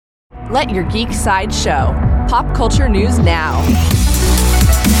Let your geek side show. Pop culture news now.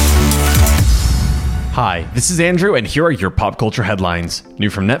 Hi, this is Andrew, and here are your pop culture headlines. New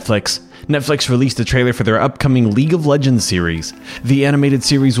from Netflix. Netflix released a trailer for their upcoming League of Legends series. The animated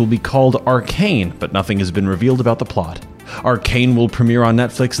series will be called Arcane, but nothing has been revealed about the plot. Arcane will premiere on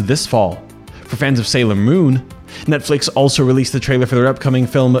Netflix this fall. For fans of Sailor Moon, Netflix also released the trailer for their upcoming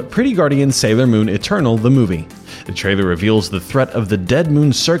film Pretty Guardian Sailor Moon Eternal, the movie. The trailer reveals the threat of the Dead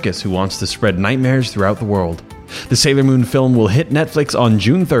Moon Circus, who wants to spread nightmares throughout the world. The Sailor Moon film will hit Netflix on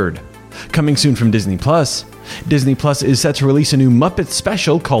June 3rd. Coming soon from Disney Plus, Disney Plus is set to release a new Muppets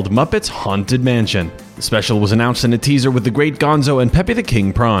special called Muppets Haunted Mansion. The special was announced in a teaser with the Great Gonzo and Pepe the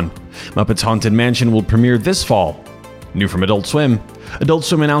King Prawn. Muppets Haunted Mansion will premiere this fall. New from Adult Swim. Adult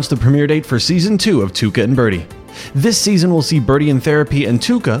Swim announced the premiere date for Season 2 of Tuca and Birdie. This season will see Birdie in therapy and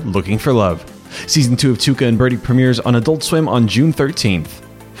Tuca looking for love. Season 2 of Tuca and Birdie premieres on Adult Swim on June 13th.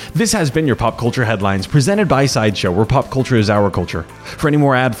 This has been your Pop Culture Headlines, presented by Sideshow, where pop culture is our culture. For any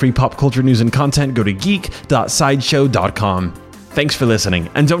more ad-free pop culture news and content, go to geek.sideshow.com. Thanks for listening,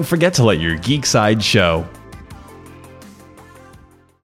 and don't forget to let your geek side show.